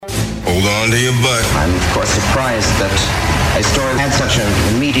Under your butt. I'm, of course, surprised that a story had such an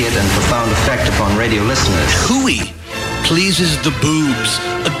immediate and profound effect upon radio listeners. Hooey pleases the boobs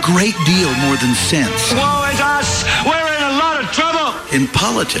a great deal more than sense. Woe is us! We're in a lot of trouble! In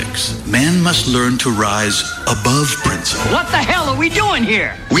politics, man must learn to rise above principle. What the hell are we doing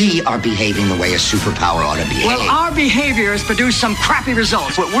here? We are behaving the way a superpower ought to behave. Well, our behavior has produced some crappy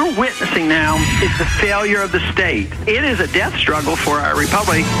results. What we're witnessing now is the failure of the state. It is a death struggle for our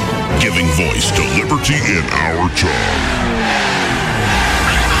republic. Giving voice to liberty in our time.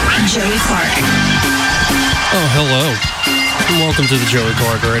 Joey Clark. Oh, hello. And welcome to the Joey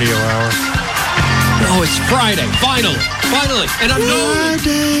Clark Radio Hour. Oh, it's Friday. Finally. And I'm no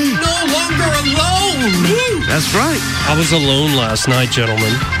longer alone. Woo. That's right. I was alone last night,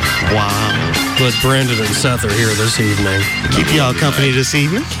 gentlemen. Wow. But Brandon and Seth are here this evening. Keep y'all company this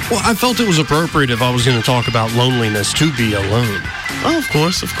evening? Well, I felt it was appropriate if I was going to talk about loneliness to be alone. Oh, of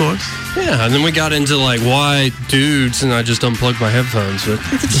course. Yeah, and then we got into why dudes, and I just unplugged my headphones, but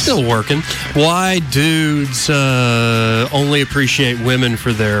it's still working. Why dudes only appreciate women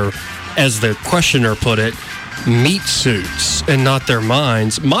for their, as the questioner put it, meat suits and not their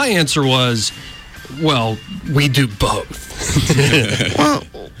minds. My answer was, well, we do both.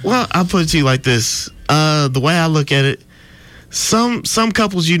 well, I'll put it to you like this. The way I look at it, some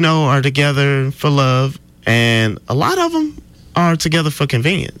couples are together for love, and a lot of them are together for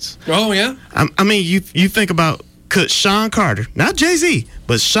convenience. Oh, yeah? I mean, you think about, could Sean Carter, not Jay-Z,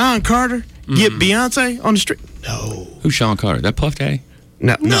 but Sean Carter get Beyonce on the street? No. Who's Sean Carter? That Puff Daddy?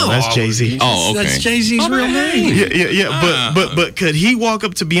 No, that's Jay-Z. Oh, okay. That's Jay-Z's real name. Yeah. But could he walk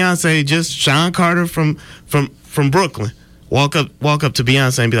up to Beyonce, just Sean Carter from Brooklyn, walk up to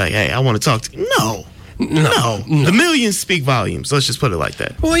Beyonce and be like, hey, I want to talk to you? No. The millions speak volumes. Let's just put it like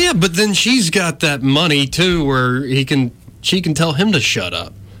that. Well, yeah, but then she's got that money, too, where she can tell him to shut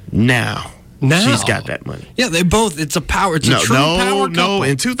up. Now. She's got that money. Yeah, they both. It's a power. It's a true power couple. No.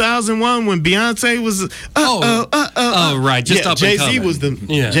 In 2001, when Beyonce was, right, just up and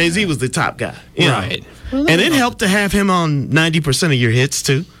coming. Jay-Z was the top guy, right? Well, and it helped to have him on 90% of your hits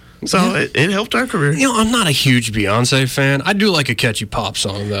too. So it helped our career. I'm not a huge Beyonce fan. I do like a catchy pop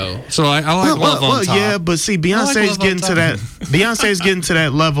song though. So I like Love on Top. Yeah, but see, Beyonce's getting to that. Beyonce's getting to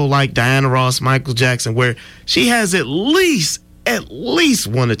that level like Diana Ross, Michael Jackson, where she has at least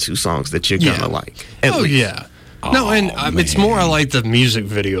one or two songs that you're gonna like. Yeah. It's more I like the music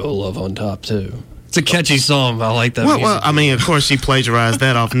video of Love on Top too. It's a catchy song. I like that. Well, I mean, of course, she plagiarized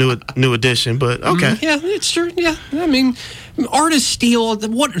that off New Edition, but okay. Yeah, it's true. Yeah, I mean, artists steal.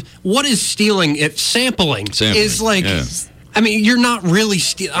 What is stealing? If sampling is like, I mean, you're not really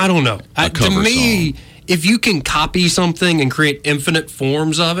stealing. I don't know. To me, if you can copy something and create infinite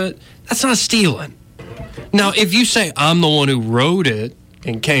forms of it, that's not stealing. Now, if you say I'm the one who wrote it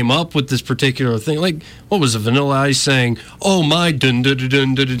and came up with this particular thing, like what was it, Vanilla Ice saying, "Oh my dun dun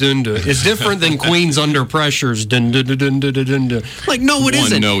dun dun dun dun," it's different than Queen's Under Pressure's dun dun dun dun dun dun. Like, no, it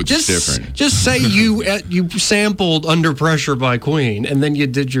isn't. No, it's different. Just say you sampled Under Pressure by Queen, and then you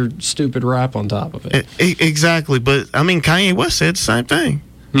did your stupid rap on top of it. Exactly, but I mean, Kanye West said the same thing.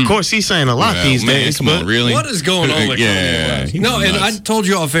 Of course, he's saying a lot these days. Come on, really? What is going on with Kanye West? No, and I told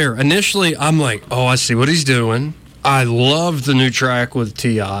you off air. Initially, I'm like, oh, I see what he's doing. I love the new track with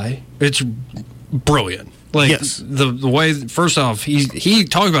T.I. It's brilliant. Like, yes. The way, first off, he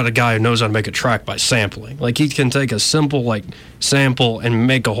talked about a guy who knows how to make a track by sampling. Like, he can take a simple, sample and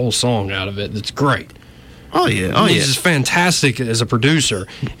make a whole song out of it. That's great. Oh, yeah. He's just fantastic as a producer.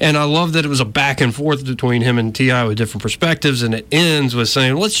 And I love that it was a back and forth between him and T.I. with different perspectives, and it ends with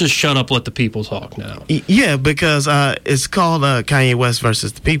saying, let's just shut up, let the people talk now. Yeah, because it's called Kanye West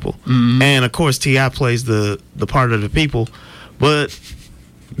versus the people. Mm-hmm. And, of course, T.I. plays the part of the people. But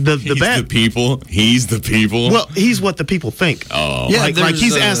he's the people? He's the people? Well, he's what the people think. Oh. Yeah, like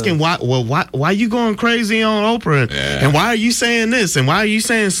he's asking, why are you going crazy on Oprah? And why are you saying this? And why are you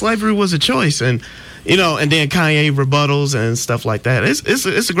saying slavery was a choice? And... and then Kanye rebuttals and stuff like that.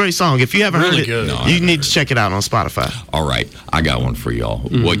 It's a great song. If you haven't heard it, you need to check it out on Spotify. All right. I got one for y'all.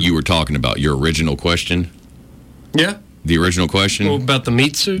 Mm-hmm. What you were talking about, your original question. Yeah. The original question. Well, about the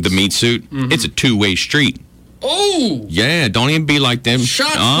meat suit? The meat suit. Mm-hmm. It's a two-way street. Oh! Yeah, don't even be like them.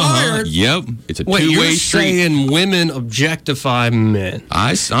 Shots fired. Yep, it's a two-way street. You're saying women objectify men.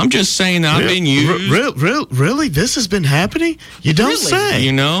 I'm just saying that I've been used. Really? This has been happening? You don't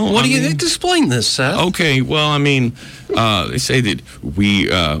say. What do you explain this, Seth? Okay, well, I mean, they say that we,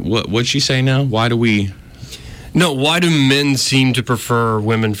 what'd she say now? Why do we... No, why do men seem to prefer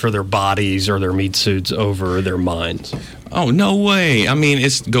women for their bodies or their meat suits over their minds? Oh, no way. I mean,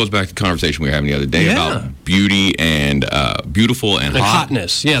 it goes back to the conversation we were having the other day about beauty and beautiful and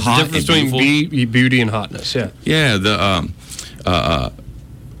hotness. Yeah, the difference between beauty and hotness. Yeah. Yeah, the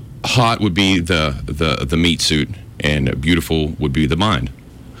hot would be the meat suit, and beautiful would be the mind.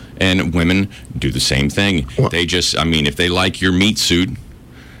 And women do the same thing. They just, I mean, if they like your meat suit,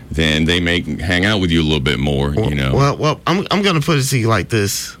 then they may hang out with you a little bit more, you know. Well, I'm going to put it to you like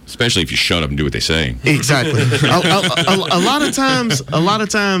this. Especially if you shut up and do what they say. Exactly. a lot of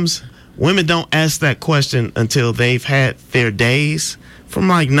times, women don't ask that question until they've had their days. From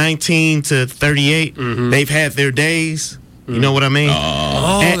like 19 to 38, they've had their days. You know what I mean?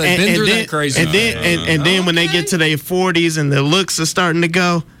 They've been through that crazy. And then when they get to their 40s and their looks are starting to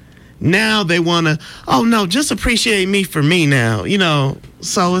go, now they want to, oh, no, just appreciate me for me now, you know.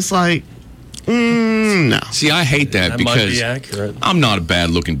 So it's like, no. See, I hate that because might be accurate. I'm not a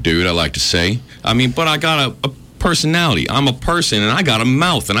bad-looking dude, I like to say. I mean, but I got a personality. I'm a person, and I got a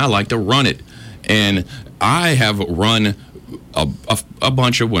mouth, and I like to run it. And I have run a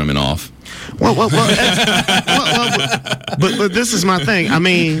bunch of women off. Well, but this is my thing. I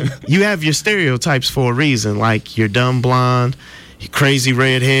mean, you have your stereotypes for a reason, like you're dumb blonde, you crazy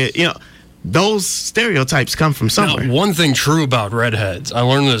redhead, you know. Those stereotypes come from somewhere. Now, one thing true about redheads, I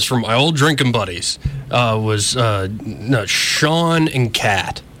learned this from my old drinking buddies, was Sean and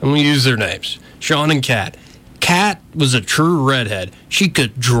Kat. I'm going to use their names. Sean and Kat. Kat was a true redhead. She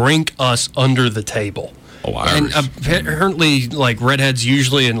could drink us under the table. Oh, Irish. And apparently, like, redheads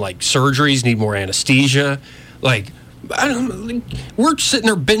usually in, like, surgeries need more anesthesia. Like, I don't know, we're sitting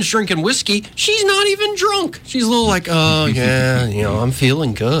there binge drinking whiskey. She's not even drunk. She's a little like, oh, yeah, you know, I'm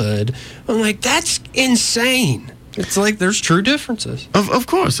feeling good. I'm like, that's insane. It's like there's true differences. Of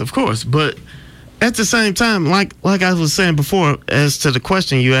course. But at the same time, like I was saying before, as to the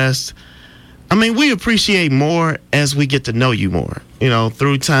question you asked, I mean, we appreciate more as we get to know you more. You know,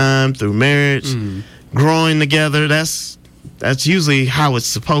 through time, through marriage, growing together. That's usually how it's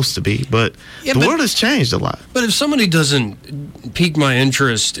supposed to be, but the world has changed a lot. But if somebody doesn't pique my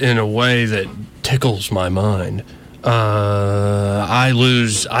interest in a way that tickles my mind, I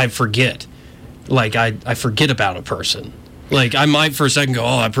forget. Like, I forget about a person. Like, I might for a second go,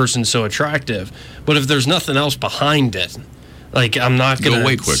 oh, that person's so attractive. But if there's nothing else behind it, like, I'm not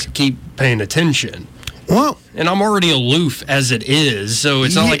going to keep paying attention. Well, and I'm already aloof as it is, so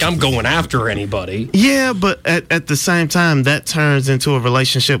it's not like I'm going after anybody. Yeah, but at the same time, that turns into a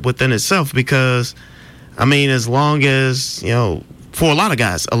relationship within itself because, I mean, as long as, you know, for a lot of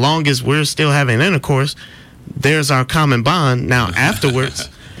guys, as long as we're still having intercourse, there's our common bond. Now, afterwards,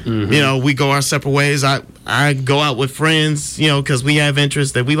 you know, we go our separate ways. I go out with friends, you know, because we have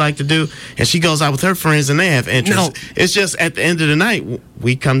interests that we like to do, and she goes out with her friends and they have interests. No. It's just at the end of the night,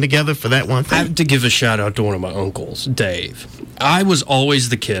 we come together for that one thing. I have to give a shout out to one of my uncles, Dave. I was always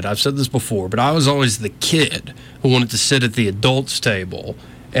the kid. I've said this before, but I was always the kid who wanted to sit at the adults' table.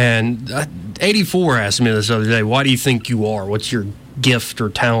 And 84 asked me this other day, why do you think you are? What's your gift or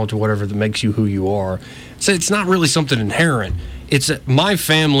talent or whatever that makes you who you are? So it's not really something inherent. It's my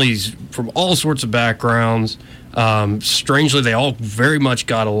family's from all sorts of backgrounds. Strangely, they all very much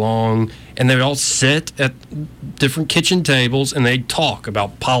got along, and they all sit at different kitchen tables, and they talk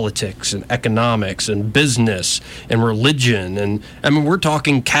about politics and economics and business and religion. And, I mean, we're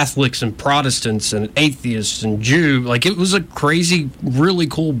talking Catholics and Protestants and atheists and Jews. Like, it was a crazy, really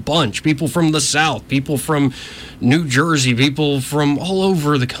cool bunch. People from the South, people from New Jersey, people from all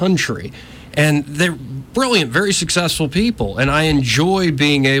over the country. And they're brilliant, very successful people, and I enjoy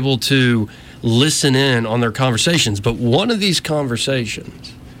being able to listen in on their conversations. But one of these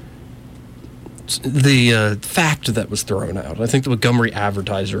conversations, the fact that was thrown out, I think the Montgomery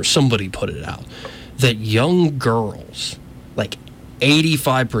Advertiser or somebody put it out, that young girls, like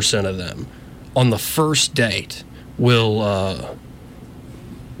 85% of them, on the first date will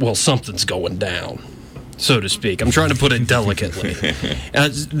something's going down, so to speak. I'm trying to put it delicately.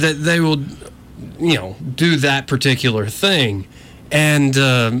 That they will, you know, do that particular thing, and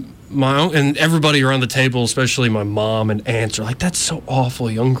and everybody around the table, especially my mom and aunts, are like, "That's so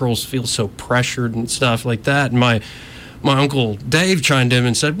awful. Young girls feel so pressured and stuff like that." And my uncle Dave chimed in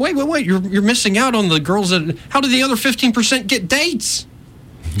and said, "Wait, you're missing out on the girls that. How do the other 15% get dates?"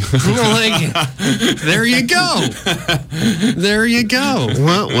 Like, there you go. There you go.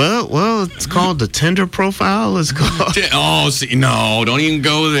 Well, it's called the Tinder profile. It's called. Oh, see, no, don't even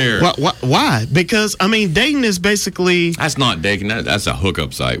go there. Why? Because, I mean, dating is basically. That's not dating. That's a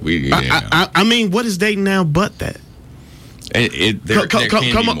hookup site. I mean, what is dating now but that? There can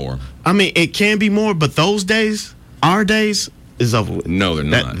be more. I mean, it can be more, but those days, our days, is over with. No, they're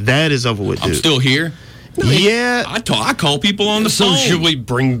not. That is over with, dude. I'm still here. Yeah. I call people on the phone. So should we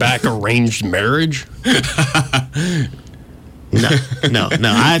bring back arranged marriage? No.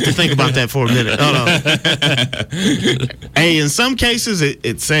 I had to think about that for a minute. Hold on. Hey, in some cases,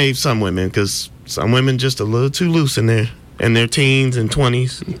 it saves some women because some women just a little too loose in their teens and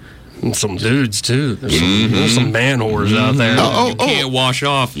 20s. And some dudes too. There's some man whores out there. You can't wash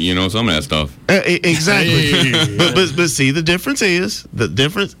off, some of that stuff. Exactly. Hey. But see, the difference,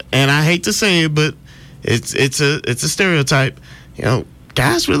 and I hate to say it, but it's a stereotype.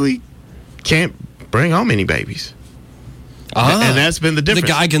 Guys really can't bring home any babies. And that's been the difference.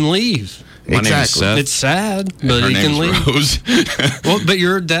 The guy can leave. My name is Seth. It's sad, but he can leave. Rose. Well, but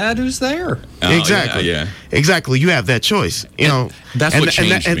you're a dad who's there. Exactly. Yeah. Exactly. You have that choice. That's what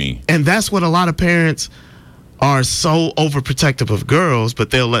changed me. And that's what a lot of parents are so overprotective of girls,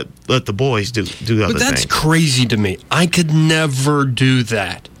 but they'll let the boys do other things. But that's crazy to me. I could never do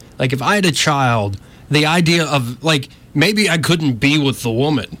that. Like, if I had a child, the idea of, maybe I couldn't be with the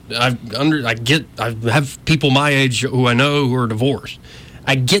woman. I have people my age who I know who are divorced.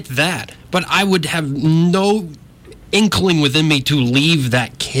 I get that, but I would have no inkling within me to leave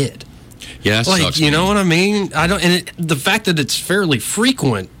that kid. Yeah, that sucks. You know what I mean? I don't, and the fact that it's fairly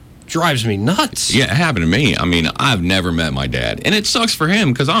frequent drives me nuts. Yeah, it happened to me. I mean, I've never met my dad, and it sucks for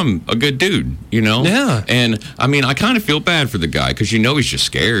him because I'm a good dude, Yeah. And I mean, I kind of feel bad for the guy because he's just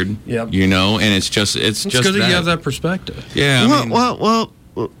scared. Yep. And it's just because you have that perspective. Yeah. Well.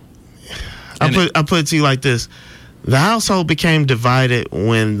 I put it to you like this: the household became divided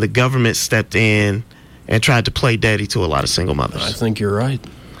when the government stepped in and tried to play daddy to a lot of single mothers. I think you're right.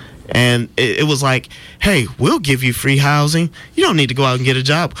 And it was like, hey, we'll give you free housing. You don't need to go out and get a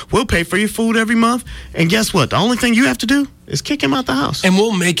job. We'll pay for your food every month. And guess what? The only thing you have to do is kick him out the house. And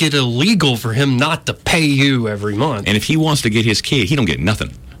we'll make it illegal for him not to pay you every month. And if he wants to get his kid, he don't get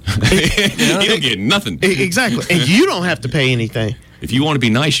nothing. He don't get nothing. Exactly. And you don't have to pay anything. If you want to be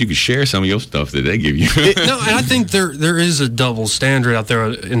nice, you can share some of your stuff that they give you. No, and I think there is a double standard out there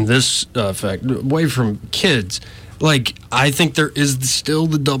in this fact, away from kids. I think there is still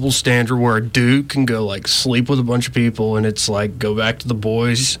the double standard where a dude can go, sleep with a bunch of people, and it's go back to the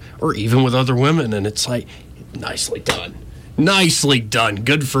boys, or even with other women, and it's nicely done. Nicely done.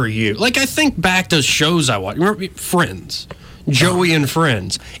 Good for you. I think back to shows I watch. Remember Friends? Joey and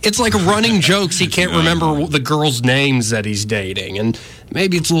Friends. It's running jokes. He can't remember the girls' names that he's dating, and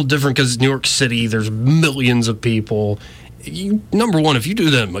maybe it's a little different because New York City, there's millions of people. Number one, if you do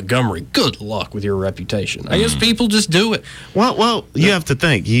that in Montgomery, good luck with your reputation. I guess people just do it. Well, you have to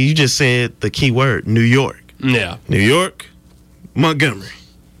think. You just said the key word, New York. Yeah. New York, Montgomery.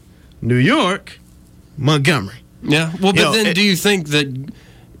 New York, Montgomery. Yeah. Well, but then do you think that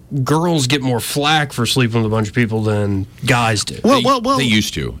girls get more flack for sleeping with a bunch of people than guys do? Well. They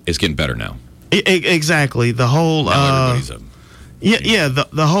used to. It's getting better now. Exactly. The whole... Now everybody's up. Yeah.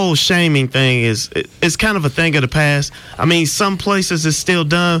 The whole shaming thing is kind of a thing of the past. I mean, some places it's still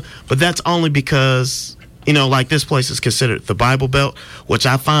done, but that's only because this place is considered the Bible Belt, which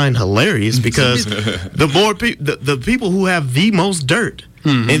I find hilarious because the more the people who have the most dirt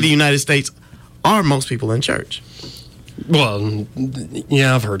in the United States are most people in church. Well,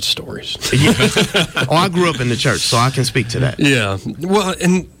 yeah, I've heard stories. I grew up in the church, so I can speak to that. Yeah. Well,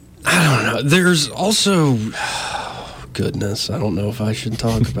 and I don't know. There's also. Goodness, I don't know if I should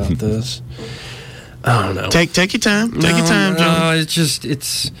talk about this. I don't know. Take your time. Take your time, Joe. No,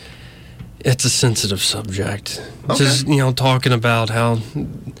 it's a sensitive subject. Okay. Just talking about how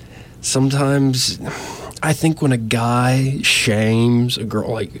sometimes I think when a guy shames a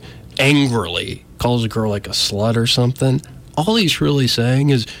girl, angrily calls a girl a slut or something, all he's really saying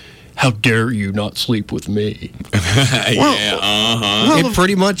is, how dare you not sleep with me? It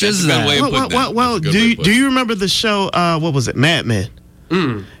pretty much is that. Well, do you remember the show, what was it, Mad Men?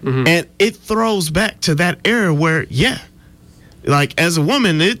 Mm-hmm. And it throws back to that era where, as a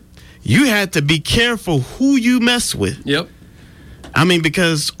woman, you had to be careful who you mess with. Yep. I mean,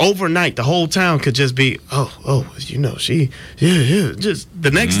 because overnight, the whole town could just be, she, just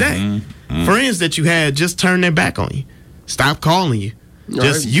the next day. Friends that you had just turned their back on you. Stop calling you.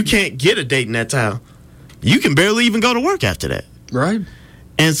 You can't get a date in that town. You can barely even go to work after that. Right.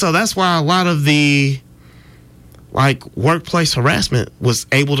 And so that's why a lot of the workplace harassment was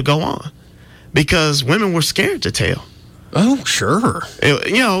able to go on because women were scared to tell. Oh, sure.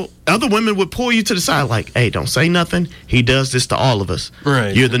 other women would pull you to the side like, hey, don't say nothing. He does this to all of us.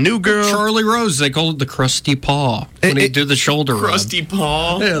 Right. You're the new girl. Charlie Rose, they call it the crusty paw. When he do the shoulder rub. Crusty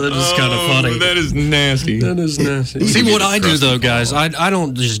paw? Yeah, that is kind of funny. That is nasty. That is nasty. See, what I do, though, guys, I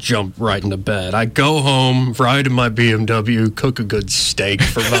don't just jump right into bed. I go home, ride in my BMW, cook a good steak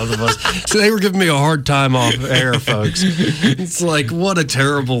for both of us. So they were giving me a hard time off air, folks. It's like, what a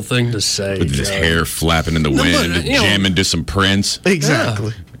terrible thing to say. With his hair flapping in the wind, but, jamming to some Prince.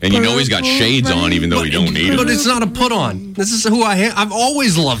 Exactly. Yeah. And he's got shades on, even though he don't need But them. it's not a put on. This is who I am. I've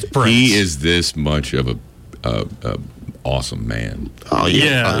always loved Prince. He is this much of a awesome man. Oh,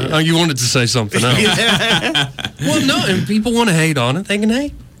 yeah. Yeah. Oh, you wanted to say something else. Well, no, and people want to hate on it. They can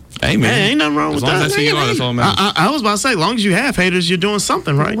hate. Hey, man. Hey, ain't nothing wrong with as long that. As that's who you are, that's all that matters. I was about to say, as long as you have haters, you're doing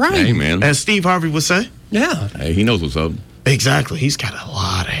something right. Right. Hey, man. As Steve Harvey would say. Yeah. Hey, he knows what's up. Exactly. He's got a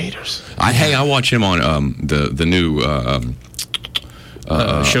lot of haters. I watch him on the new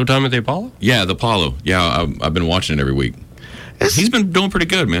Showtime at the Apollo? Yeah, the Apollo. Yeah, I've been watching it every week. He's been doing pretty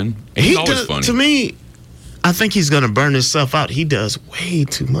good, man. He's always funny. To me, I think he's going to burn himself out. He does way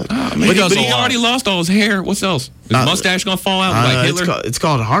too much. But he already lost all his hair. What's else? His mustache going to fall out like Hitler? It's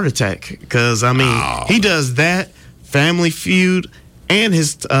called a heart attack. Because, I mean, he does that, Family Feud, and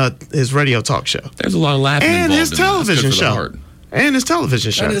his radio talk show. There's a lot of laughing and involved his in television that. show. And his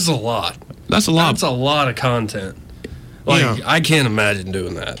television show. That is a lot. That's a lot. That's a lot of content. Like, Yeah. I can't imagine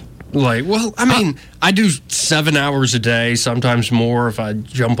doing that. Like, well, I mean, I do 7 hours a day, sometimes more if I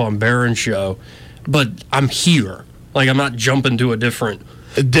jump on Barron's show, but I'm here. Like, I'm not jumping to a different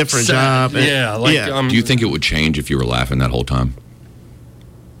job. Yeah. Like, Do you think it would change if you were laughing that whole time?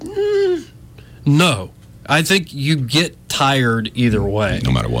 No. I think you get tired either way.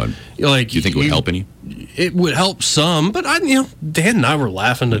 No matter what. Like, Do you think it would help any? It would help some, but Dan and I were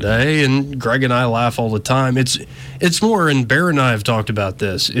laughing today, and Greg and I laugh all the time. It's more, and Bear and I have talked about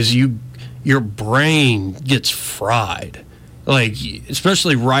this, is your brain gets fried. Like,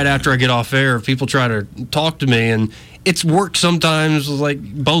 especially right after I get off air, if people try to talk to me, and it's worked sometimes with, like,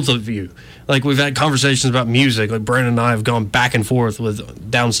 both of you. Like, we've had conversations about music. Like, Brandon and I have gone back and forth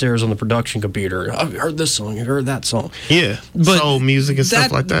with downstairs on the production computer. I've heard this song. I've heard that song. Yeah. But soul music and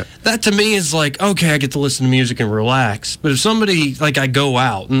stuff like that. That to me is like, okay, I get to listen to music and relax. But if somebody, like, I go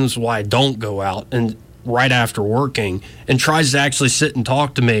out, and this is why I don't go out, and right after working, and tries to actually sit and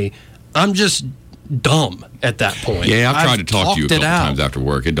talk to me, I'm just dumb at that point. Yeah, I've tried to talk to you a couple times after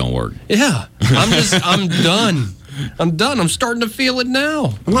work. It don't work. Yeah. I'm done. I'm done. I'm starting to feel it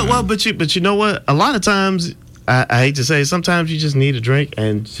now. Well, but you know what? A lot of times, I hate to say it, sometimes you just need a drink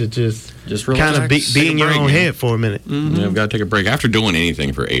and to just kind of be in your own head for a minute. Mm-hmm. Yeah, I've got to take a break. After doing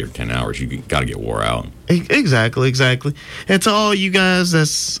anything for 8 or 10 hours, you got to get wore out. Exactly. And to all you guys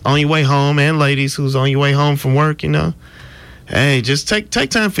that's on your way home, and ladies who's on your way home from work, hey, just take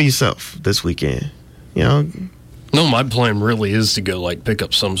time for yourself this weekend. No, my plan really is to go, like, pick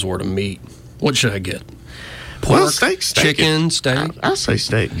up some sort of meat. What should I get? Pork, steak. Chicken, steak. I'll say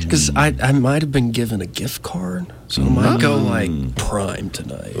steak. Because I might have been given a gift card, so I might go, like, Prime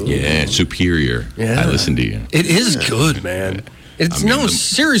tonight. Yeah, Superior. Yeah. I listen to you. It is good, man.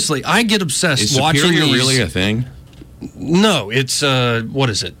 Seriously, I get obsessed is watching Superior these. Really a thing? No, it's, what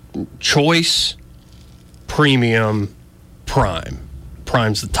is it? Choice, Premium, Prime.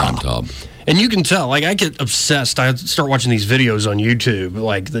 Prime's the top. And you can tell, like, I get obsessed. I start watching these videos on YouTube,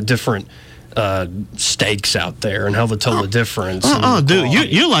 like the different steaks out there and how they tell the difference. Dude,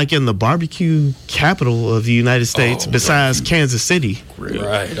 you're like in the barbecue capital of the United States besides Kansas City.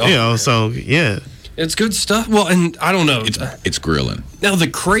 Right. So, yeah. It's good stuff. Well, and I don't know. It's grilling. Now, the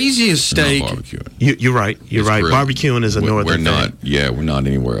craziest steak. Not barbecuing. You're right. You're right. Grilling. Barbecuing is a northern thing. Not. Yeah, we're not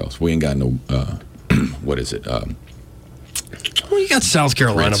anywhere else. We ain't got no. What is it? Well, you got South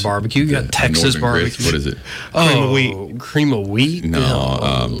Carolina barbecue. You got Texas barbecue. Grits. What is it? Cream of wheat. Cream of wheat?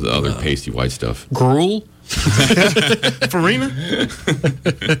 No, the other pasty white stuff. Gruel? Farina?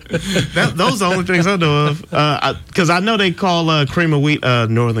 Those are the only things I know of. Because I know they call cream of wheat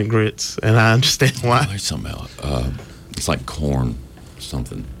northern grits, and I understand why. There's something else. It's like corn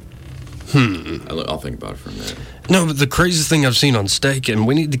something. I'll think about it for a minute. No, but the craziest thing I've seen on steak, and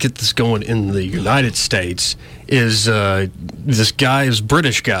we need to get this going in the United States, is this guy is a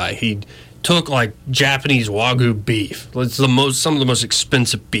British guy. He took, like, Japanese Wagyu beef. It's some of the most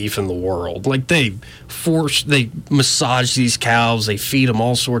expensive beef in the world. Like, they massage these cows, they feed them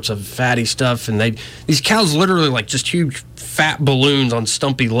all sorts of fatty stuff, and these cows literally, like, just huge fat balloons on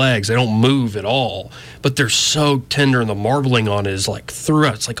stumpy legs. They don't move at all, but they're so tender, and the marbling on it is like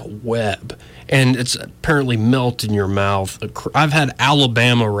throughout. It's like a web, and it's apparently melt in your mouth. I've had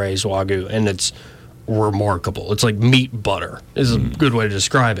Alabama raised Wagyu, and it's remarkable. It's like meat butter is a good way to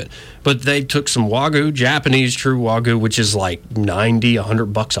describe it. But they took some Wagyu, Japanese true Wagyu, which is like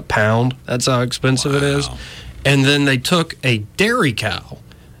 $90-$100 a pound. That's how expensive it is. And then they took a dairy cow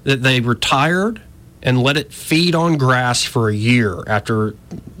that they retired and let it feed on grass for a year after,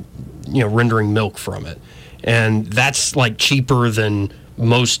 rendering milk from it. And that's like cheaper than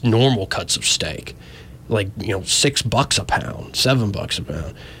most normal cuts of steak. Like, $6 a pound, $7 a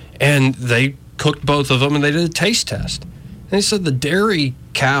pound. And they cooked both of them and they did a taste test. And they said the dairy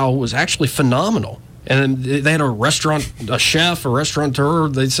cow was actually phenomenal. And they had a chef, a restaurateur.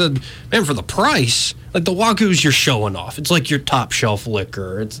 They said, man, for the price, like the Wagyu's you're showing off. It's like your top shelf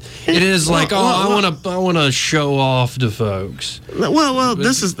liquor. It is like, I want to show off to folks. Well,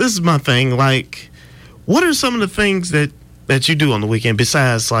 this is my thing. Like, what are some of the things that you do on the weekend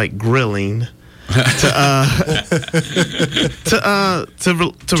besides like grilling? to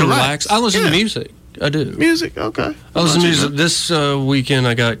relax. I listen to music. I do. Music, okay. I listen to music. This weekend,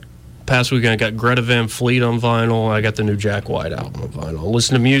 past weekend, I got Greta Van Fleet on vinyl. I got the new Jack White album on vinyl. I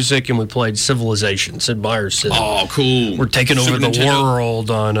listened to music, and we played Civilization, Sid Meier's Civ. Oh, cool. We're taking over the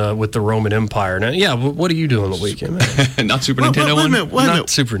world on with the Roman Empire. Now, yeah, what are you doing on the weekend, man? Not Super Nintendo one? Wait a minute. Not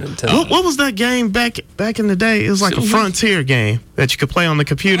Super Nintendo. What was that game back in the day? It was like a Frontier game that you could play on the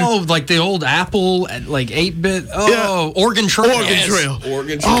computer. Oh, like the old Apple, like 8-bit? Oh, yeah. Oregon Trail. Oregon Trail. Oh,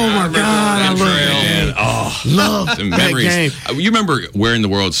 my God. I love that. Oh, love that game. You remember Where in the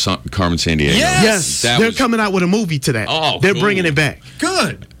World Carmen Sandiego? Yes. They're coming out with a movie to that. Oh, they're bringing it back.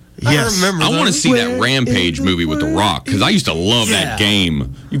 Good. Yes. I remember I want to see that Rampage movie with The Rock, because I used to love that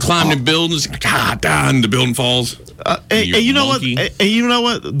game. You climbed in buildings, and the building falls. And you know what? And you know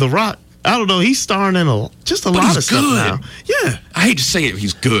what? The Rock, I don't know, he's starring in a lot of stuff now. Yeah. I hate to say it,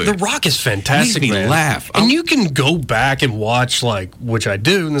 he's good. The Rock is fantastic, He makes me man. laugh. And you can go back and watch, which I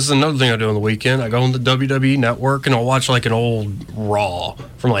do, and this is another thing I do on the weekend. I go on the WWE Network, and I'll watch, an old Raw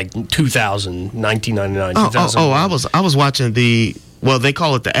from, 2000, 1999, 2000. I was watching they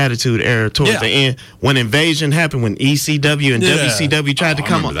call it the Attitude Era towards the end, when Invasion happened, when ECW and WCW tried to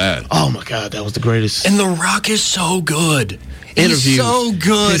come up. Oh, my God, that was the greatest. And The Rock is so good. Interviews. He's so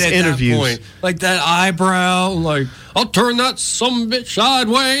good His at interviews. that point. Like that eyebrow, I'll turn that sumbitch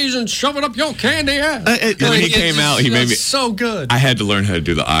sideways and shove it up your candy ass. When he came out, he made me so good. I had to learn how to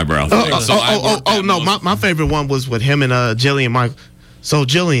do the eyebrow thing. No, my favorite one was with him and Jillian Michael. So,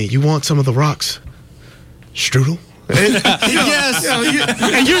 Jillian, you want some of The Rock's strudel? Yes.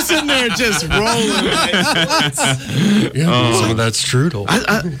 And you're sitting there just rolling. Some of that strudel.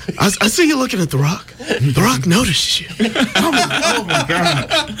 I see you looking at The Rock. The Rock notices you. Oh my God.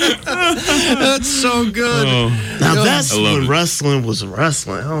 That's so good. Now that's when wrestling was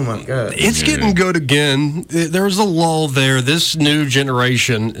wrestling. Oh my God. It's getting good again. There's a lull there. This new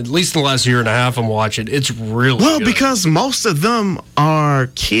generation, at least in the last year and a half I'm watching, it's really good. Because most of them are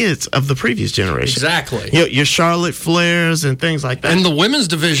kids of the previous generation. Exactly. Your Charlotte Flairs and things like that. And the women's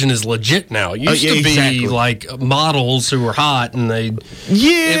division is legit now. It used to be like models who were hot, and it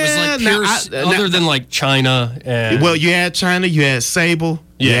was like pure, other than like China. And, well, you had China, you had Sable,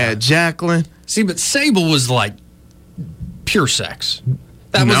 you had Jacqueline. See, but Sable was like pure sex.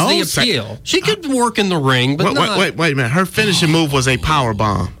 That was the appeal. She could work in the ring, but wait a minute. Her finishing move was a power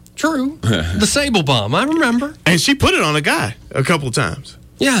bomb. True. The Sable bomb, I remember. And she put it on a guy a couple times.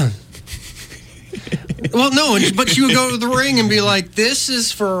 Yeah. Well, no, but she would go to the ring and be like, this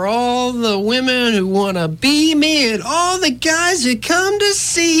is for all the women who want to be me and all the guys who come to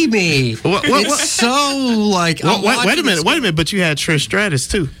see me. It's so like... Wait a minute, but you had Trish Stratus,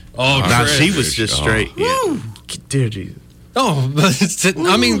 too. Oh, now she was just straight. Yeah. Dear Jesus. Oh,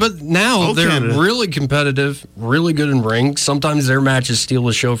 but now they're really competitive, really good in ring. Sometimes their matches steal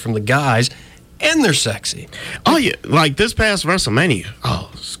the show from the guys, and they're sexy. Oh, yeah. Like this past WrestleMania.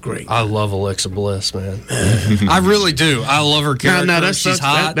 Oh, it's great. I love Alexa Bliss, man. I really do. I love her character. No, that She's sucks.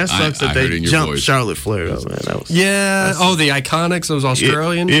 hot. That sucks that they jumped Charlotte Flair, though, man. The Iconics, those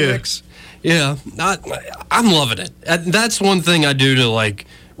Australian chicks. Yeah. I'm loving it. That's one thing I do to, like,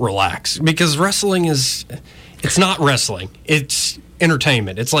 relax. Because wrestling is... It's not wrestling. It's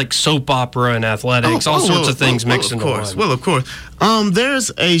entertainment. It's like soap opera and athletics, all sorts of things mixed into one. Well, of course.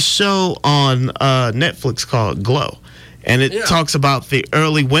 There's a show on Netflix called Glow, and it talks about the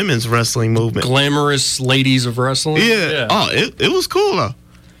early women's wrestling movement. Glamorous ladies of wrestling? Yeah. Oh, it was cool, though.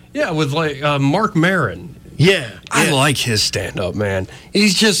 Yeah, with like Mark Maron. Yeah. I like his stand-up, man.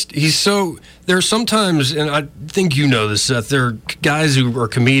 He's so... There's sometimes, and I think you know this, Seth, there are guys who are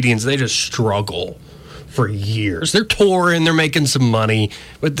comedians, they just struggle for years. They're touring, they're making some money,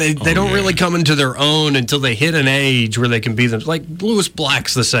 but they don't really come into their own until they hit an age where they can be them. Like Lewis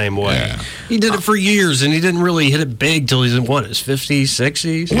Black's the same way. Yeah. He did it for years, and he didn't really hit it big till he's in, his 50s,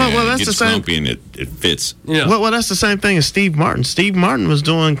 60s? Well, that's the same. And it fits. Yeah. Well, that's the same thing as Steve Martin. Steve Martin was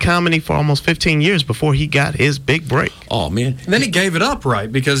doing comedy for almost 15 years before he got his big break. Oh, man. And then he gave it up,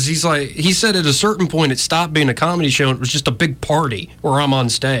 right? Because he said at a certain point it stopped being a comedy show and it was just a big party where I'm on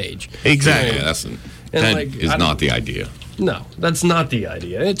stage. Exactly. Yeah, that is not the idea. No, that's not the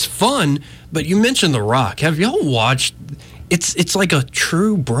idea. It's fun, but you mentioned The Rock. Have y'all watched? It's like a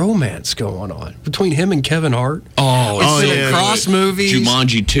true bromance going on between him and Kevin Hart. Oh, it's cross movies.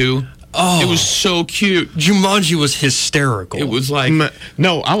 Jumanji 2. Oh, it was so cute. Jumanji was hysterical. It was like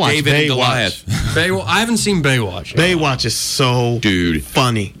I watched David and Goliath. I haven't seen Baywatch. Baywatch is so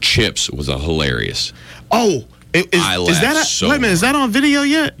funny. Chips was hilarious. Oh, I laughed so wait a minute, is that on video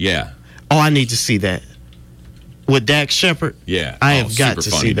yet? Yeah. Oh, I need to see that with Dax Shepard. Yeah, I have got to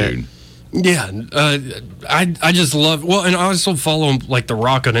see that. Dude. Yeah, I just love. Well, and I also follow him like The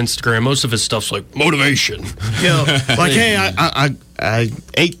Rock on Instagram. Most of his stuff's like motivation. Like, hey, I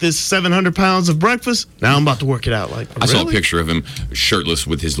ate this 700 pounds of breakfast. Now I'm about to work it out. Like, I saw a picture of him shirtless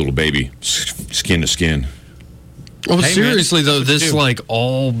with his little baby, skin to skin. Oh, seriously though, this like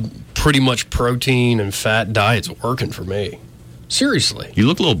all pretty much protein and fat diet's working for me. Seriously, you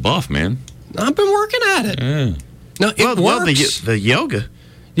look a little buff, man. I've been working at it. Yeah. No, it works. Well, the yoga.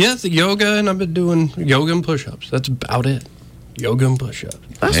 Yeah, the yoga, and I've been doing yoga and push-ups. That's about it. Yoga and push-ups.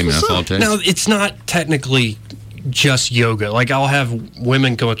 That's all it takes. Now, it's not technically just yoga. Like, I'll have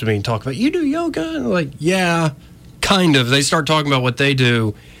women come up to me and talk about, you do yoga? And I'm like, yeah, kind of. They start talking about what they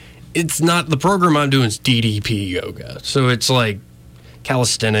do. It's not, the program I'm doing is DDP yoga. So it's like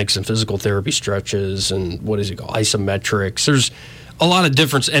calisthenics and physical therapy stretches and what is it called? Isometrics. There's a lot of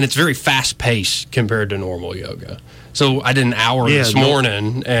difference, and it's very fast-paced compared to normal yoga. So I did an hour this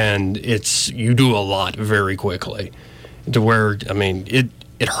morning, and you do a lot very quickly to where, I mean, it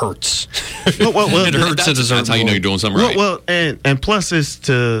hurts. Well, it hurts at a certain That's how you know you're doing something right. Well, and plus it's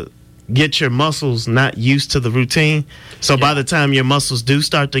to get your muscles not used to the routine. So by the time your muscles do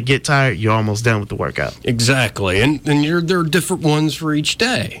start to get tired, you're almost done with the workout. Exactly. And there are different ones for each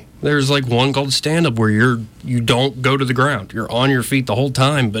day. There's like one called stand-up where you don't go to the ground. You're on your feet the whole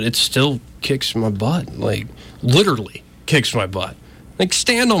time, but it still kicks my butt. Like, literally kicks my butt. Like,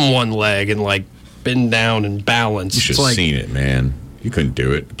 stand on one leg and, like, bend down and balance. You should have seen it, man. You couldn't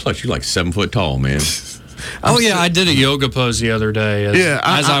do it. Plus, you're like 7 foot tall, man. I did a yoga pose the other day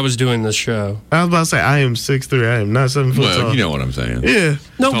as I was doing this show. I was about to say, I am 6'3". I am not 7 foot tall. Well, you know what I'm saying. Yeah.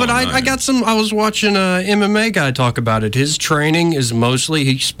 No, but I got some. I was watching a MMA guy talk about it. His training is mostly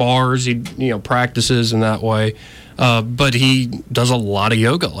he spars, he practices in that way, but he does a lot of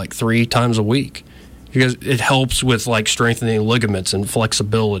yoga, like 3 times a week, because it helps with like strengthening ligaments and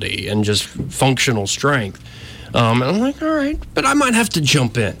flexibility and just functional strength. And I'm like, all right, but I might have to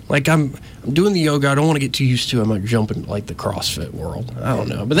jump in. Like I'm doing the yoga. I don't want to get too used to it. I might jump in like the CrossFit world. I don't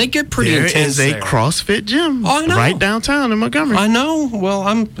know, but they get pretty intense. There is a CrossFit gym right downtown in Montgomery. I know.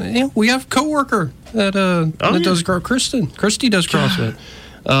 Well, we have a coworker that does Kristen. Christy does CrossFit.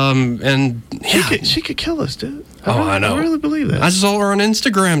 And she could kill us, dude. I know. I really believe that. I saw her on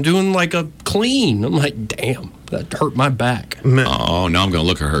Instagram doing like a clean. I'm like, damn, that hurt my back. Oh, now I'm going to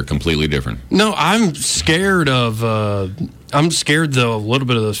look at her completely different. No, I'm scared of. I'm scared though of a little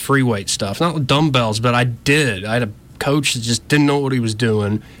bit of the free weight stuff. Not with dumbbells, but I had a coach that just didn't know what he was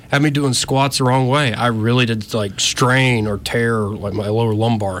doing. Had me doing squats the wrong way. I really did like strain or tear like my lower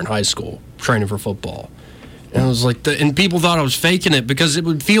lumbar in high school training for football. And I was like, and people thought I was faking it because it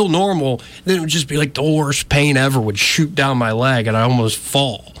would feel normal. Then it would just be like the worst pain ever would shoot down my leg and I almost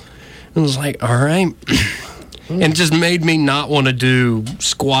fall. And I was like, all right. And it just made me not want to do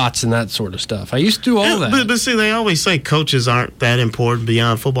squats and that sort of stuff. I used to do all that. But see, they always say coaches aren't that important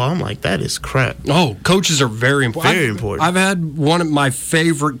beyond football. I'm like, that is crap. Oh, coaches are very important. Very important. I've had one of my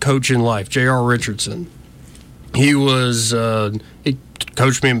favorite coach in life, J.R. Richardson. He was, he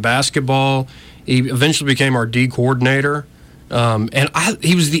coached me in basketball. He eventually became our D coordinator.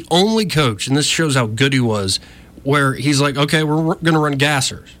 He was the only coach, and this shows how good he was, where he's like, okay, we're going to run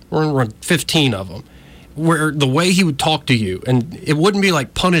gassers. We're going to run 15 of them. Where the way he would talk to you, and it wouldn't be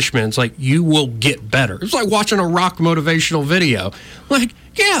like punishment. It's like, you will get better. It was like watching a rock motivational video. Like,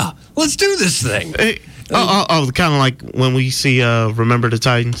 yeah, let's do this thing. Kind of like when we see Remember the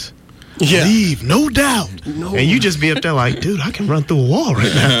Titans. Yeah. Leave, no doubt. No. And you just be up there like, dude, I can run through a wall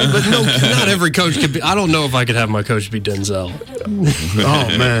right now. But no, not every coach could be. I don't know if I could have my coach be Denzel.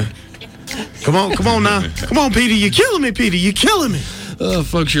 Oh, man. Come on now. Come on, Petey. You're killing me, Petey. You're killing me.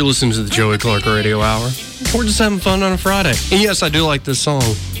 Folks, you're listening to the Joey Clark Radio Hour. We're just having fun on a Friday. And yes, I do like this song.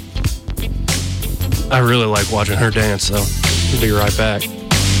 I really like watching her dance, though. We'll be right back. Honey,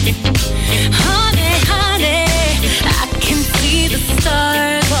 honey, I can see the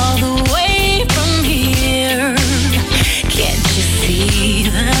stars all the way from here. Can't you see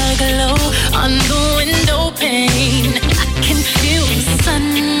the glow on the window pane? I can feel the sun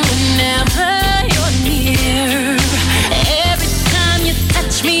whenever you're near. Every time you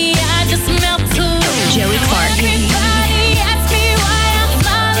touch me, I just melt away. Joey Clark. Everybody asks me why I'm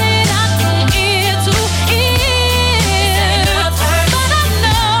smiling out from ear to ear, but I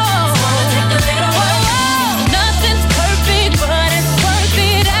know nothing's perfect, but it's worth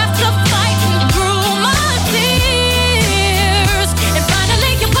it after fighting through my tears. And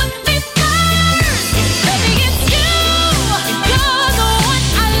finally you put me first. Baby, it's you. You're the one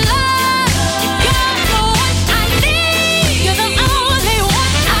I love. You're the one I need. You're the only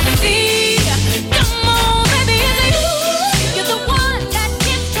one I see. Come on, baby, it's you. You're the one that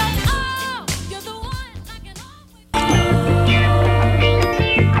gets done all. You're the one I can always.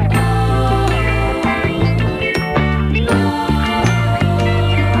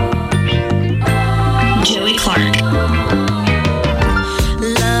 Joey Clark.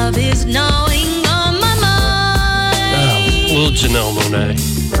 Love is gnawing on my mind. Little Janelle Monáe.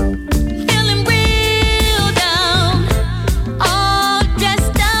 Feeling real down. All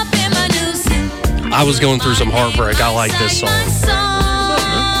dressed up in my new suit. I was going through some heartbreak. I like this song.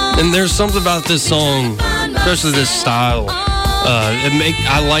 And there's something about this song, especially this style.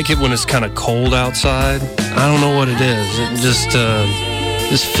 I like it when it's kind of cold outside. I don't know what it is. It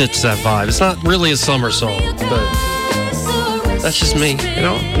just fits that vibe. It's not really a summer song, but that's just me. You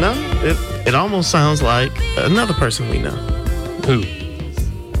know, no, it almost sounds like another person we know. Who?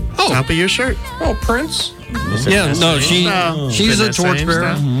 Oh, Top of your shirt. Oh, Prince. Yeah, no, she's a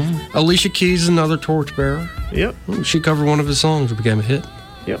torchbearer. Alicia Keys is another torchbearer. Yep. She covered one of his songs. It became a hit.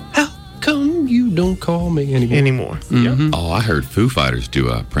 Yep. How come you don't call me anymore? Yep. Oh, I heard Foo Fighters do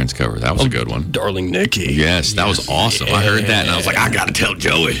a Prince cover. That was a good one. Darling Nikki. Yes, that was awesome. I heard that, and I was like, I got to tell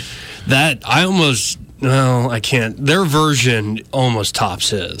Joey. I can't. Their version almost tops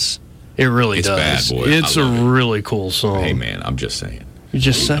his. It really It's does. bad, boy. It's a really cool song. Hey, man, I'm just saying. You're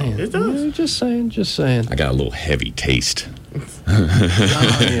just saying. It does. Yeah, just saying. I got a little heavy taste.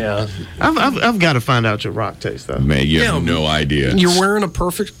 Yeah. I've got to find out your rock taste, though. Man, you have no idea. You're wearing a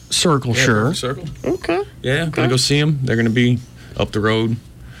Perfect Circle shirt. Circle. Okay. Yeah, gonna go see them. They're gonna be up the road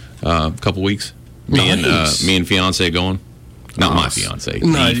a couple weeks. Me and fiance going. Not my fiance,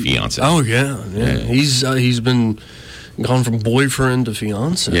 the fiance. Oh yeah. He's been gone from boyfriend to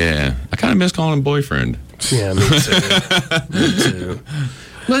fiance. Yeah, I kind of miss calling him boyfriend. Yeah, me too.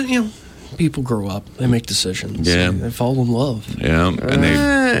 But people grow up. They make decisions. Yeah, they fall in love. Yeah, and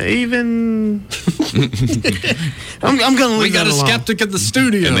even. I'm gonna leave. We got a skeptic in the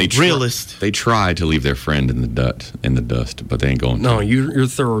studio. And realist. They try to leave their friend in the dust, but they ain't going. No, you're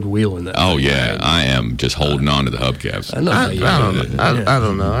third wheeling that. Oh yeah, right? I am just holding on to the hubcaps. I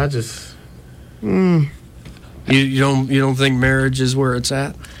don't know. I just. You don't think marriage is where it's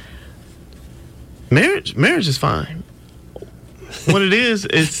at? Marriage is fine. What it is,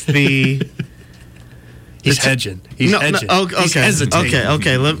 it's the. He's hedging. He's hedging. Okay. He's hesitating.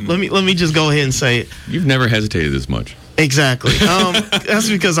 Okay. Let me just go ahead and say it. You've never hesitated this much. Exactly. That's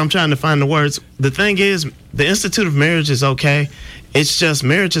because I'm trying to find the words. The thing is, the Institute of Marriage is okay. It's just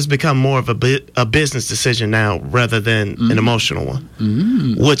marriage has become more of a business decision now rather than an emotional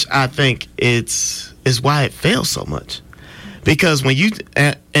one, which I think is why it fails so much. Because when you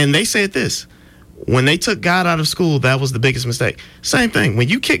and they said this. When they took God out of school, that was the biggest mistake. Same thing. When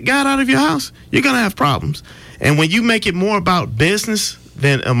you kick God out of your house, you're going to have problems. And when you make it more about business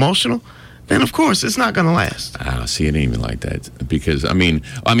than emotional, then of course it's not going to last. I see, it ain't even like that. Because I mean,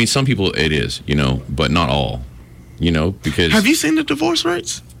 some people it is, but not all. Because have you seen the divorce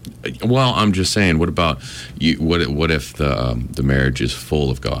rates? Well, I'm just saying. What about you? What if the marriage is full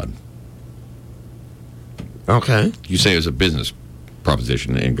of God? Okay. You say it was a business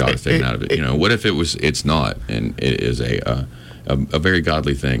proposition and God is taken out of it. What if it's not, and it is a very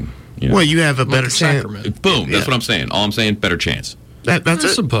godly thing? Well, you have a better chance. Boom. That's what I'm saying. All I'm saying, better chance. That's I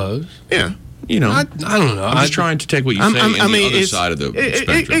it. suppose. Yeah. I don't know. I'm just trying to take what you say and the other side of the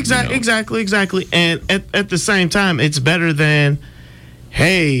spectrum. Exactly. And at the same time, it's better than,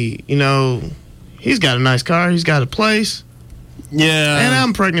 hey, he's got a nice car, he's got a place. Yeah. And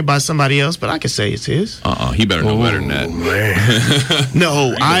I'm pregnant by somebody else, but I can say it's his. He better know better than that. Man.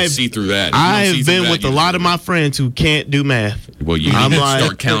 No, I see through that. I've been with a lot of my friends who can't do math. Well, you need to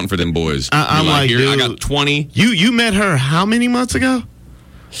start counting for them boys. I'm like, here, dude, I got 20. You met her how many months ago?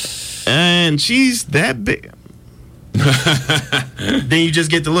 and she's that big. Then you just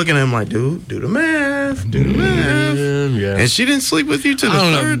get to looking at him like, dude, do the math. Yeah. And she didn't sleep with you to the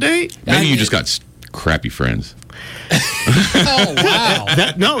third date? Maybe you just got crappy friends. Oh,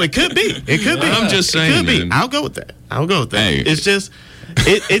 wow. No, it could be. It could be. I'm just saying, it could be. man. I'll go with that. Hey. It's just,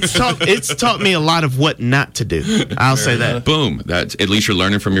 it's taught me a lot of what not to do. I'll say that. Boom. That's at least you're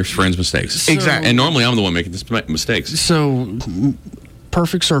learning from your friends' mistakes. Exactly. And normally I'm the one making the mistakes. So,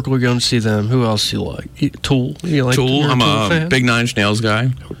 Perfect Circle, we're going to see them. Who else do you like? Tool? You like Tool. I'm a fan? big Nine Inch Nails guy.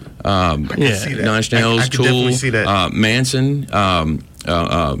 See that. Nine Inch Nails, I can Tool, definitely see that. Manson,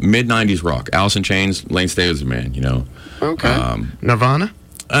 mid-90s rock. Alice in Chains, Lane Staley's the man, you know. Okay. Nirvana?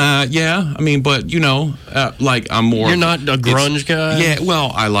 Yeah, I mean, but, you know, like I'm more... You're not a grunge guy? Yeah,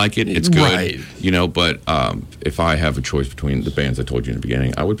 well, I like it. It's good. Right. You know, but if I have a choice between the bands I told you in the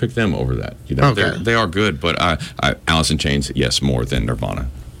beginning, I would pick them over that. You know, Okay. they are good, but Alice in Chains, yes, more than Nirvana.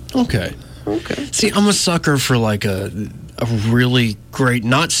 Okay. See, I'm a sucker for like a really great,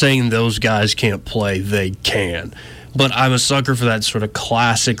 not saying those guys can't play, they can. But I'm a sucker for that sort of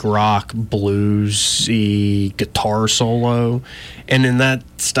classic rock, bluesy guitar solo. And in that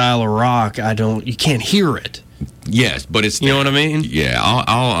style of rock, you can't hear it. Yes, but it's... You know what I mean? Yeah,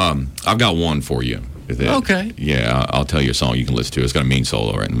 I've got one for you. Okay. Yeah, I'll tell you a song you can listen to. It's got a mean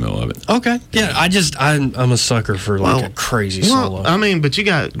solo right in the middle of it. Okay. Yeah, I'm a sucker for like a crazy solo. I mean, but you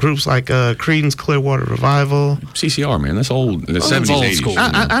got groups like Creedence Clearwater Revival. CCR, man, that's old. The 70s, old 80s. school.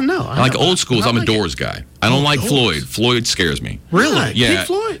 I know. I like old schools. I'm a Doors guy. I don't like Doors. Floyd. Floyd scares me. Really? Yeah. Pink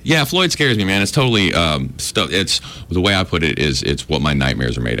Floyd? Yeah, Floyd scares me, man. It's totally stuff. It's the way I put it is it's what my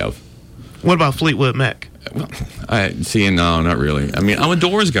nightmares are made of. What about Fleetwood Mac? Well, no, not really. I mean, I'm a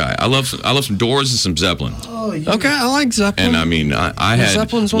Doors guy. I love some Doors and some Zeppelin. Oh, yeah. Okay, I like Zeppelin. And I mean, I had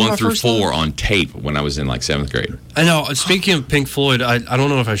Zeppelin's one of 1 my through first 4 ones. on tape when I was in like 7th grade. I know. Speaking of Pink Floyd, I don't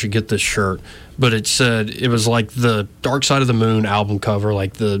know if I should get this shirt, but it said it was like the Dark Side of the Moon album cover,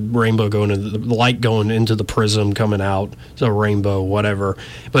 like the rainbow going into the light going into the prism coming out, so rainbow, whatever.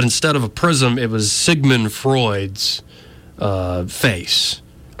 But instead of a prism, it was Sigmund Freud's face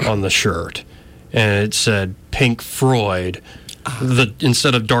on the shirt, and it said Pink Floyd.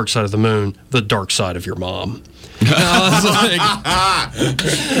 Instead of Dark Side of the Moon, the Dark Side of your mom. I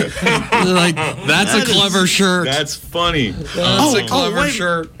was like, that's a clever shirt. That's funny. That's a clever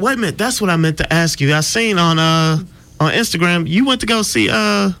shirt. Wait a minute, that's what I meant to ask you. I seen on Instagram you went to go see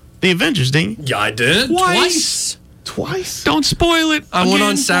the Avengers, didn't you? Yeah, I did. Twice? Don't spoil it. I went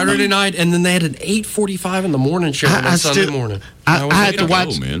on Saturday night, and then they had an 8:45 in the morning show on Sunday morning. I had to go,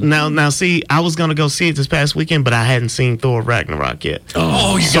 watch. man. Now, see, I was gonna go see it this past weekend, but I hadn't seen Thor Ragnarok yet.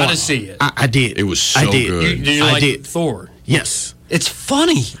 Oh, you gotta see it. I did. It was so I did. good. Did you I like did. Thor? Yes, It's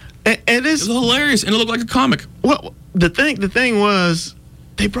funny. it is. It was hilarious, and it looked like a comic. Well, the thing was,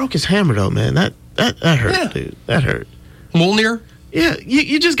 they broke his hammer though, man. That hurt, Yeah. dude. That hurt. Mjolnir? Yeah,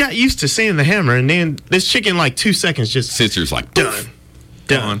 you just got used to seeing the hammer, and then this chicken, like 2 seconds, just Sister's like, done.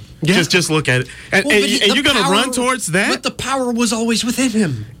 Done. Yeah. Just look at it, and you're gonna run towards that. But the power was always within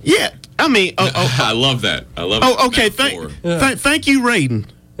him. Yeah, I mean, I love that. I love oh, okay. that. Thank you, Raiden.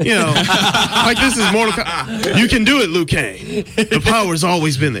 You know, like this is Mortal Kombat. You can do it, Liu Kang. The power's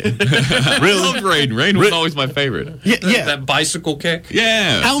always been there. I Really? love Raiden. Raiden was always my favorite. Yeah. That bicycle kick.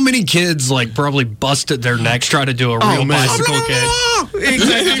 Yeah. How many kids like probably busted their necks trying to do a real man. bicycle kick?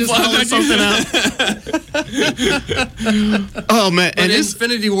 Exactly. Just throwing something out. Oh man, But and it's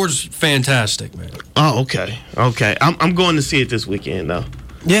Infinity War's fantastic, man. oh okay. I'm going to see it this weekend though.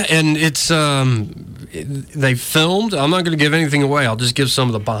 Yeah, and it's they filmed. I'm not going to give anything away. I'll just give some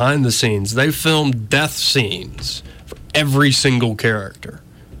of the behind the scenes. They filmed death scenes for every single character,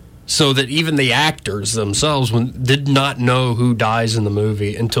 so that even the actors themselves did not know who dies in the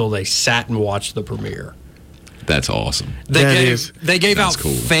movie until they sat and watched the premiere. That's awesome. They gave That's out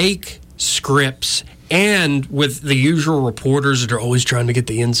cool. fake scripts, and with the usual reporters that are always trying to get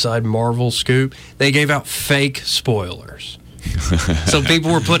the inside Marvel scoop, they gave out fake spoilers. So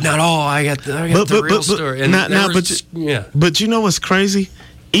people were putting out, I got the real story. And but you know what's crazy?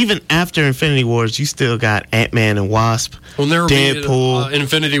 Even after Infinity Wars, you still got Ant-Man and Wasp, Well, there will Deadpool. be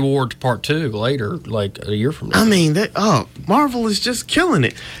Infinity War Part 2 later, like a year from now. I mean, Marvel is just killing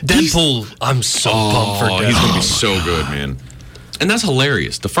it. Deadpool, I'm so pumped for Deadpool. He's going to be so good, man. And that's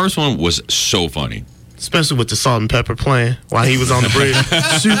hilarious. The first one was so funny. especially with the salt and pepper playing while he was on the bridge.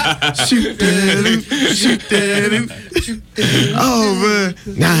 shoot that. Oh man!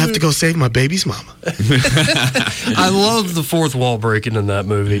 Now I have to go save my baby's mama. I love the fourth wall breaking in that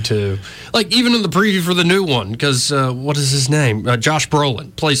movie too. Like even in the preview for the new one, because what is his name? Josh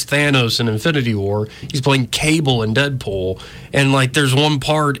Brolin plays Thanos in Infinity War. He's playing Cable in Deadpool, and like there's one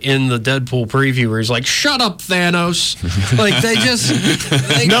part in the Deadpool preview where he's like, "Shut up, Thanos!" Like they just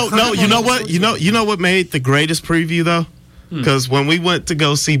no. You know what? You know what made the greatest preview though? Because when we went to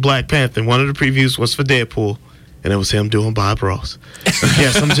go see Black Panther, one of the previews was for Deadpool. And it was him doing Bob Ross.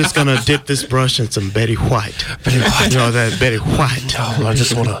 Yes, I'm just going to dip this brush in some Betty White. Betty White. You know, that Betty White. Oh, I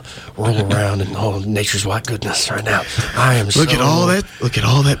just want to roll around in all nature's white goodness right now. I am Look at all that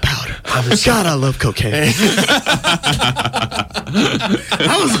powder. God, I love cocaine.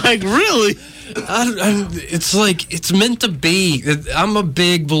 I was like, really? It's like it's meant to be. I'm a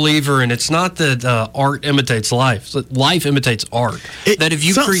big believer, and it's not that art imitates life. Life imitates art. That if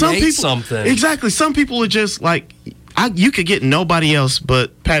you create something, exactly. Some people are just like, you could get nobody else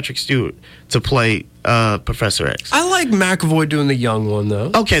but Patrick Stewart to play Professor X. I like McAvoy doing the young one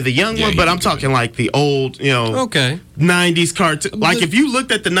though. Okay, the young one, but I'm talking like the old, 90s cartoon. Like if you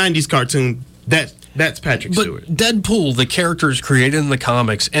looked at the 90s cartoon, that's Patrick Stewart. But Deadpool, the character is created in the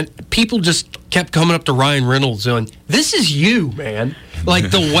comics, and people just kept coming up to Ryan Reynolds going, "This is you, man." Like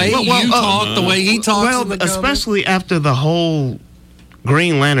the way you talk, the way he talks. Well, especially after the whole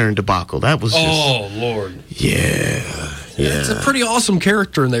Green Lantern debacle, that was just. Oh Lord. Yeah. It's a pretty awesome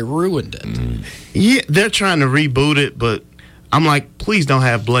character, and they ruined it. Yeah, they're trying to reboot it, but I'm like, please don't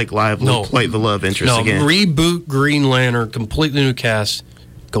have Blake Lively play the love interest again. Reboot Green Lantern, completely new cast.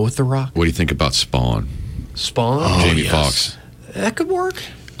 Go with The Rock. What do you think about Spawn? Jamie Foxx. That could work.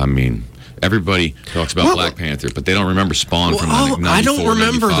 I mean, everybody talks about Black Panther, but they don't remember Spawn from 94, I don't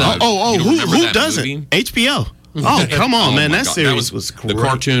remember 95. that. Who doesn't? Movie? HBO. Oh, come on, man. That series was great. The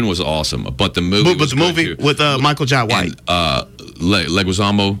cartoon was awesome, but the movie was good too. With Michael Jai White. And,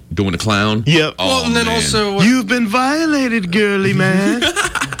 Leguizamo doing the clown. Yep. Well, and then also... You've been violated, girly man.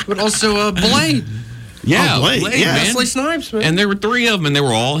 But also Blade. Yeah, Blade, Wesley Snipes, man. And there were 3 of them, and they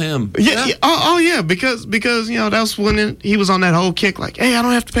were all him. Yeah. Yeah. Because that was when he was on that whole kick, like, hey, I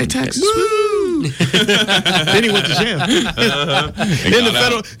don't have to pay taxes. Woo! Then he went to jail.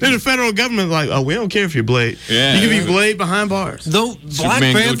 Then the federal government was like, oh, we don't care if you're Blade. Yeah, you can be Blade behind bars. Though Black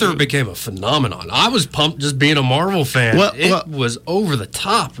Panther became a phenomenon. I was pumped just being a Marvel fan. It was over the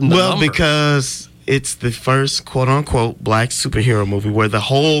top. Because it's the first quote-unquote black superhero movie where the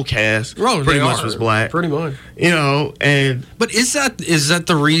whole cast pretty much was black. Pretty much. But is that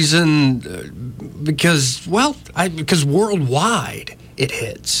the reason? Because worldwide it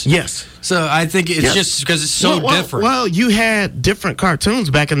hits. Yes. So I think it's just because it's so different. Well, you had different cartoons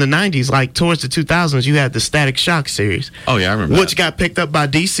back in the 90s. Like towards the 2000s, you had the Static Shock series. Oh, yeah, I remember which got picked up by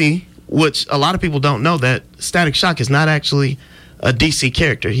DC, which a lot of people don't know that Static Shock is not actually a DC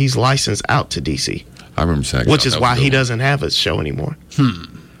character. He's licensed out to DC. I remember Static Shock. Which is why he doesn't have a show anymore.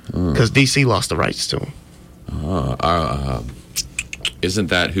 Because DC lost the rights to him. Isn't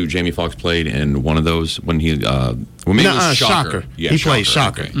that who Jamie Foxx played in one of those when he it was Shocker. Yeah, he played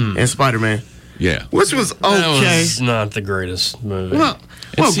Shocker in Spider-Man. Yeah. Which was okay. That was not the greatest movie. Well,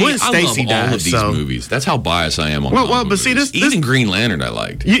 Gwen Stacy died. All of these movies. That's how biased I am on but movies. See, this even Green Lantern I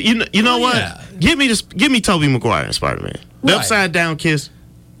liked. You know what? Yeah. Give me Tobey Maguire in Spider-Man. The upside down kiss.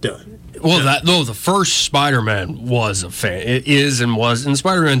 Done. Well, the first Spider-Man was a fan. It is and was, and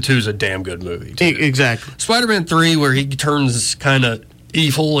Spider-Man 2 is a damn good movie too. Exactly. Spider-Man 3, where he turns kind of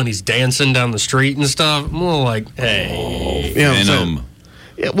evil and he's dancing down the street and stuff. More like, hey, Venom.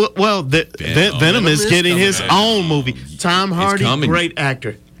 Yeah, Venom is getting his own movie. Tom Hardy, great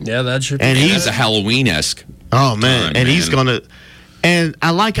actor. Yeah, that should be. And he's a Halloween-esque. Oh, man. He's going to... And I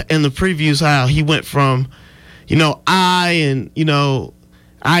like in the previews how he went from,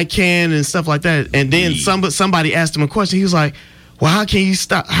 I can and stuff like that. And then somebody asked him a question. He was like, well, how can you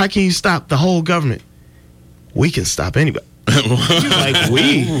stop the whole government? We can stop anybody.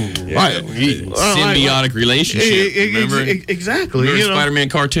 Symbiotic relationship. Remember? Exactly. Remember Spider-Man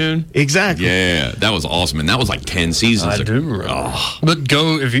cartoon? Exactly. Yeah, that was awesome, and that was like 10 seasons. I do remember. But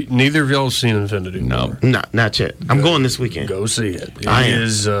neither of y'all have seen Infinity War. No, not yet. I'm going this weekend. Go see it. It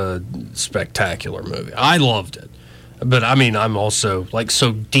is a spectacular movie. I loved it. But I mean, I'm also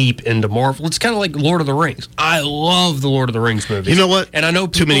so deep into Marvel. It's kind of like Lord of the Rings. I love the Lord of the Rings movies. You know what? And I know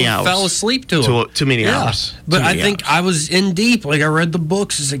people fell asleep to them. Too many hours. But I think I was in deep. I read the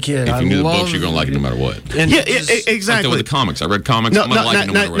books as a kid. If you knew the books, you're going to like it no matter what. Exactly. Like with the comics. I read comics. I'm going to like it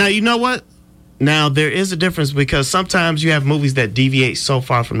no matter what. Now, you know what? Now, there is a difference because sometimes you have movies that deviate so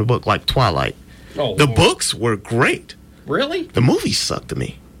far from the book, like Twilight. The books were great. Really? The movies sucked to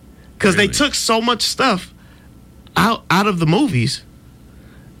me because they took so much stuff out of the movies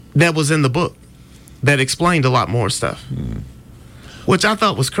that was in the book that explained a lot more stuff, which I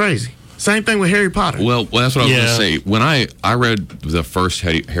thought was crazy. Same thing with Harry Potter. Well, that's what I was going to say. When I read the first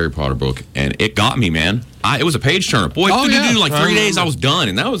Harry Potter book, and it got me, man. It was a page turner. Boy, like 3 days, I was done,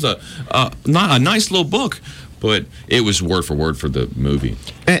 and that was a nice little book. But it was word for word for the movie.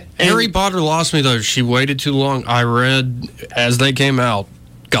 And Harry Potter lost me, though. She waited too long. I read, as they came out,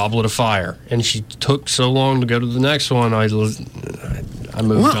 Goblet of Fire. And she took so long to go to the next one, I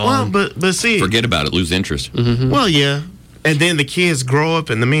moved on. But see... Forget about it. Lose interest. Mm-hmm. Well, yeah. And then the kids grow up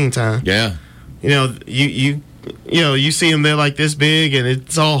in the meantime. Yeah. You know, you see them, they're like this big, and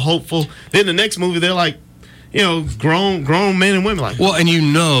it's all hopeful. Then the next movie, they're like, grown men and women. Well, and you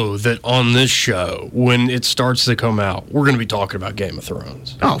know that on this show, when it starts to come out, we're going to be talking about Game of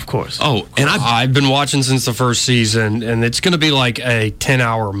Thrones. Oh, of course. Oh, and I've been watching since the first season, and it's going to be like a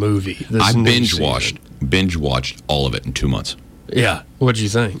 10-hour movie. I binge watched all of it in 2 months. Yeah. What'd you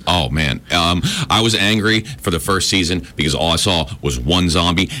think? Oh, man. I was angry for the first season because all I saw was one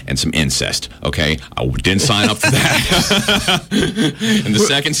zombie and some incest, okay? I didn't sign up for that. In the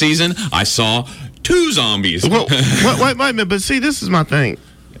second season, I saw 2 zombies. Well, wait a minute, but see, this is my thing.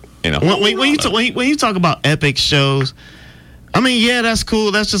 When you talk about epic shows, I mean, yeah, that's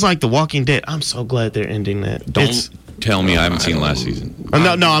cool. That's just like The Walking Dead. I'm so glad they're ending that. Don't tell me I haven't seen last season. No,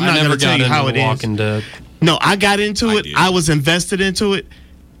 I'm not going to tell you how it is. Walking Dead. No, I got into it. I was invested into it,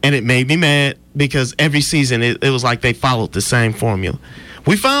 and it made me mad because every season it was like they followed the same formula.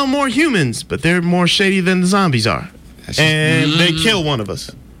 We found more humans, but they're more shady than the zombies are. And they kill one of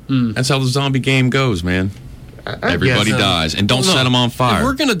us. That's how the zombie game goes, man. Everybody dies. And don't set them on fire. If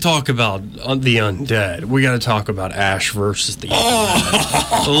we're going to talk about the undead, we got to talk about Ash versus the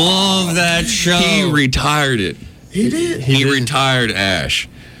Undead. Love that show. He retired it. He did. He retired Ash.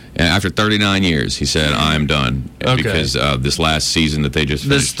 And after 39 years, he said, I'm done. Okay. Because this last season that they just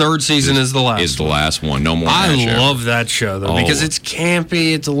finished. This third season is the last Is the last one. No more I Ash love ever. that show, though, because it's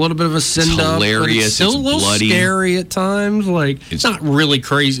campy. It's a little bit of a send-up. It's hilarious. But it's still a little bloody. scary at times. Like, it's not really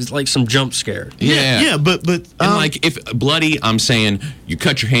crazy. It's like some jump scare. Yeah, but and like, if bloody, I'm saying you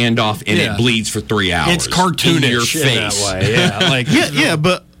cut your hand off and it bleeds for 3 hours. It's cartoonish in your face. In that way. Yeah, like,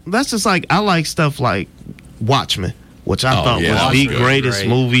 but that's just like, I like stuff like Watchmen, which I thought was the greatest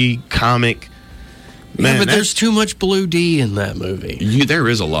movie, comic. Man, but there's too much Blue D in that movie. There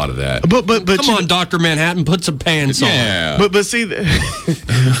is a lot of that. But come on, Dr. Manhattan, put some pants on. But see, this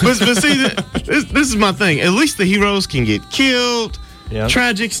is my thing. At least the heroes can get killed. Yep.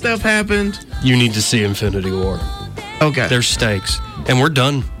 Tragic stuff happened. You need to see Infinity War. Okay. There's stakes. And we're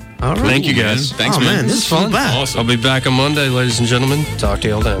done. All right. Thank you, guys. Thanks, man. This is fun. Awesome. I'll be back on Monday, ladies and gentlemen. Talk to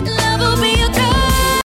y'all then.